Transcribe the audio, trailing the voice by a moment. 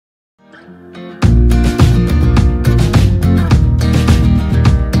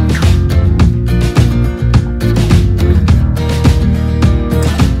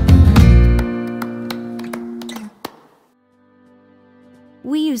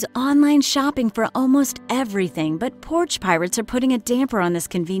We use online shopping for almost everything, but Porch Pirates are putting a damper on this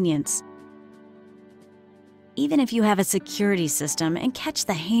convenience. Even if you have a security system and catch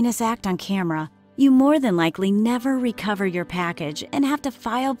the heinous act on camera, you more than likely never recover your package and have to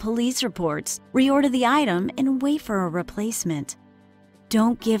file police reports, reorder the item, and wait for a replacement.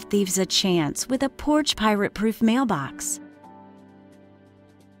 Don't give thieves a chance with a Porch Pirate Proof Mailbox.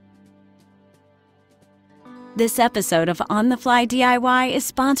 This episode of On the Fly DIY is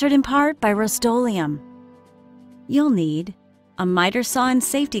sponsored in part by Rust-Oleum. You'll need a miter saw and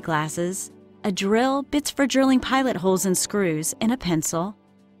safety glasses, a drill, bits for drilling pilot holes and screws, and a pencil,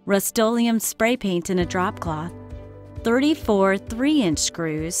 Rust-Oleum spray paint in a drop cloth, 34 3-inch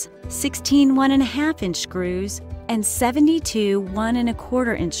screws, 16 1.5-inch screws, and 72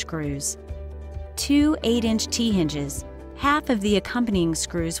 1.25-inch screws, 2 8-inch T-hinges. Half of the accompanying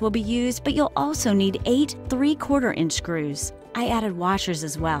screws will be used, but you'll also need 8 3/4-inch screws. I added washers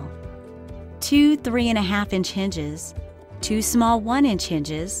as well. 2 3.5-inch hinges, 2 small 1-inch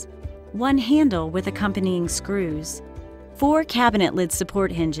hinges, 1 handle with accompanying screws, 4 cabinet lid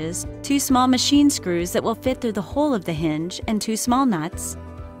support hinges, 2 small machine screws that will fit through the hole of the hinge, and 2 small nuts,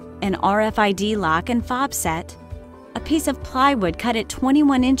 an RFID lock and fob set, a piece of plywood cut at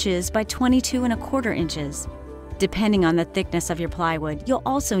 21 inches by 22 1/4 inches. Depending on the thickness of your plywood, you'll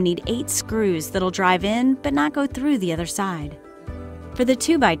also need 8 screws that'll drive in but not go through the other side. For the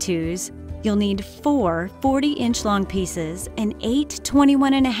 2x2s, you'll need 4 40-inch long pieces and 8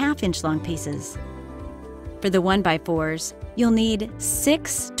 21.5-inch long pieces. For the 1x4s, you'll need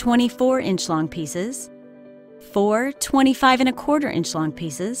 6 24-inch long pieces, 4 25.25-inch long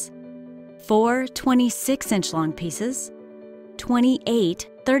pieces, 4 26-inch long pieces, 28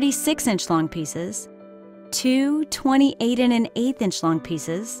 36-inch long pieces, 2 28 1/8-inch long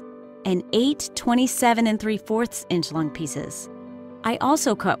pieces, and 8 27 3/4-inch long pieces. I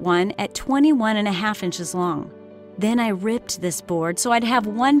also cut one at 21.5 inches long. Then I ripped this board so I'd have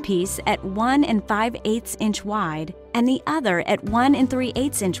one piece at 1 5/8 inch wide and the other at 1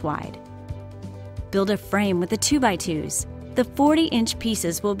 3/8 inch wide. Build a frame with the 2x2s. The 40-inch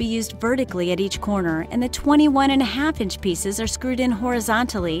pieces will be used vertically at each corner, and the 21.5-inch pieces are screwed in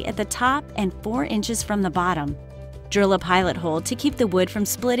horizontally at the top and 4 inches from the bottom. Drill a pilot hole to keep the wood from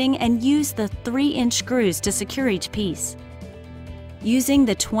splitting and use the 3-inch screws to secure each piece. Using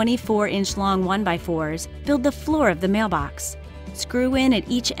the 24-inch long 1x4s, build the floor of the mailbox. Screw in at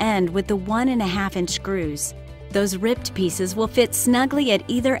each end with the 1.5-inch screws. Those ripped pieces will fit snugly at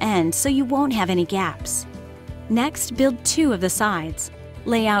either end so you won't have any gaps. Next, build 2 of the sides.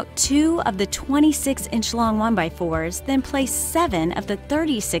 Lay out 2 of the 26-inch long 1x4s, then place 7 of the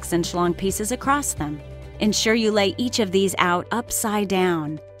 36-inch long pieces across them. Ensure you lay each of these out upside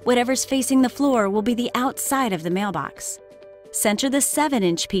down. Whatever's facing the floor will be the outside of the mailbox. Center the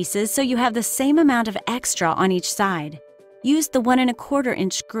 7-inch pieces so you have the same amount of extra on each side. Use the 1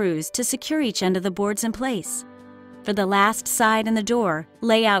 1/4-inch screws to secure each end of the boards in place. For the last side and the door,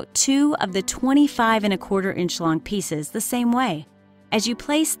 lay out 2 of the 25 1/4-inch long pieces the same way. As you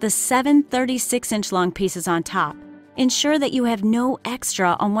place the 7 36-inch long pieces on top, ensure that you have no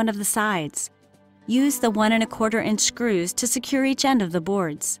extra on one of the sides. Use the 1 1/4-inch screws to secure each end of the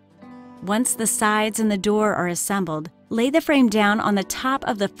boards. Once the sides and the door are assembled, lay the frame down on the top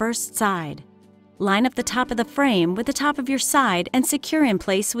of the first side. Line up the top of the frame with the top of your side and secure in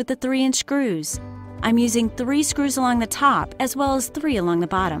place with the 3-inch screws. I'm using 3 screws along the top as well as 3 along the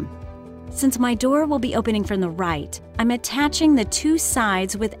bottom. Since my door will be opening from the right, I'm attaching the 2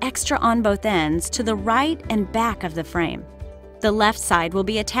 sides with extra on both ends to the right and back of the frame. The left side will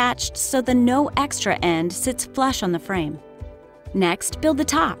be attached so the no extra end sits flush on the frame. Next, build the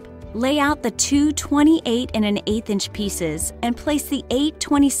top. Lay out the 2 28 1/8-inch pieces and place the 8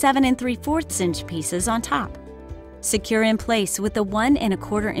 27 3/4-inch pieces on top. Secure in place with the 1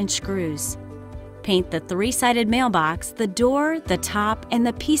 1/4-inch screws. Paint the 3-sided mailbox, the door, the top, and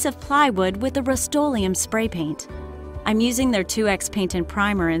the piece of plywood with the Rust-Oleum spray paint. I'm using their 2X paint and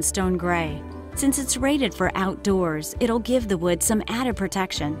primer in stone gray. Since it's rated for outdoors, it'll give the wood some added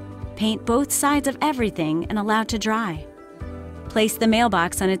protection. Paint both sides of everything and allow to dry. Place the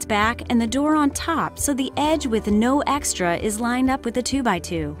mailbox on its back and the door on top so the edge with no extra is lined up with the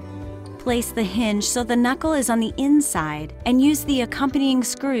 2x2. Place the hinge so the knuckle is on the inside and use the accompanying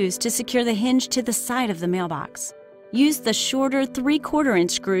screws to secure the hinge to the side of the mailbox. Use the shorter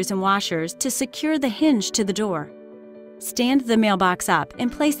 3/4-inch screws and washers to secure the hinge to the door. Stand the mailbox up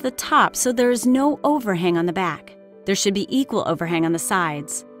and place the top so there is no overhang on the back. There should be equal overhang on the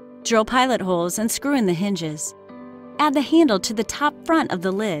sides. Drill pilot holes and screw in the hinges. Add the handle to the top front of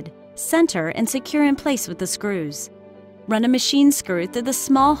the lid, center and secure in place with the screws. Run a machine screw through the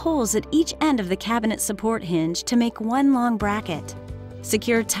small holes at each end of the cabinet support hinge to make one long bracket.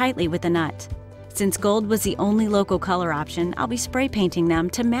 Secure tightly with a nut. Since gold was the only local color option, I'll be spray painting them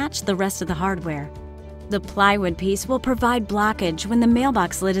to match the rest of the hardware. The plywood piece will provide blockage when the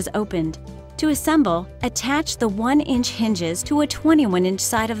mailbox lid is opened. To assemble, attach the 1-inch hinges to a 21-inch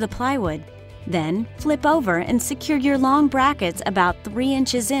side of the plywood. Then, flip over and secure your long brackets about 3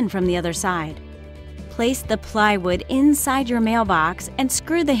 inches in from the other side. Place the plywood inside your mailbox and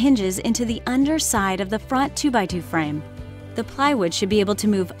screw the hinges into the underside of the front 2x2 frame. The plywood should be able to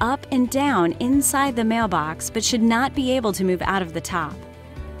move up and down inside the mailbox but should not be able to move out of the top.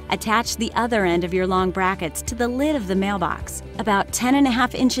 Attach the other end of your long brackets to the lid of the mailbox, about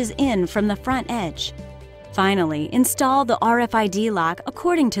 10.5 inches in from the front edge. Finally, install the RFID lock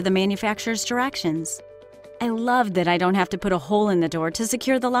according to the manufacturer's directions. I love that I don't have to put a hole in the door to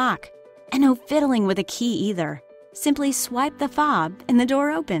secure the lock. And no fiddling with a key either. Simply swipe the fob and the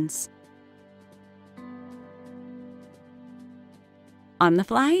door opens. On the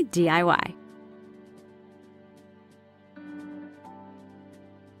fly DIY.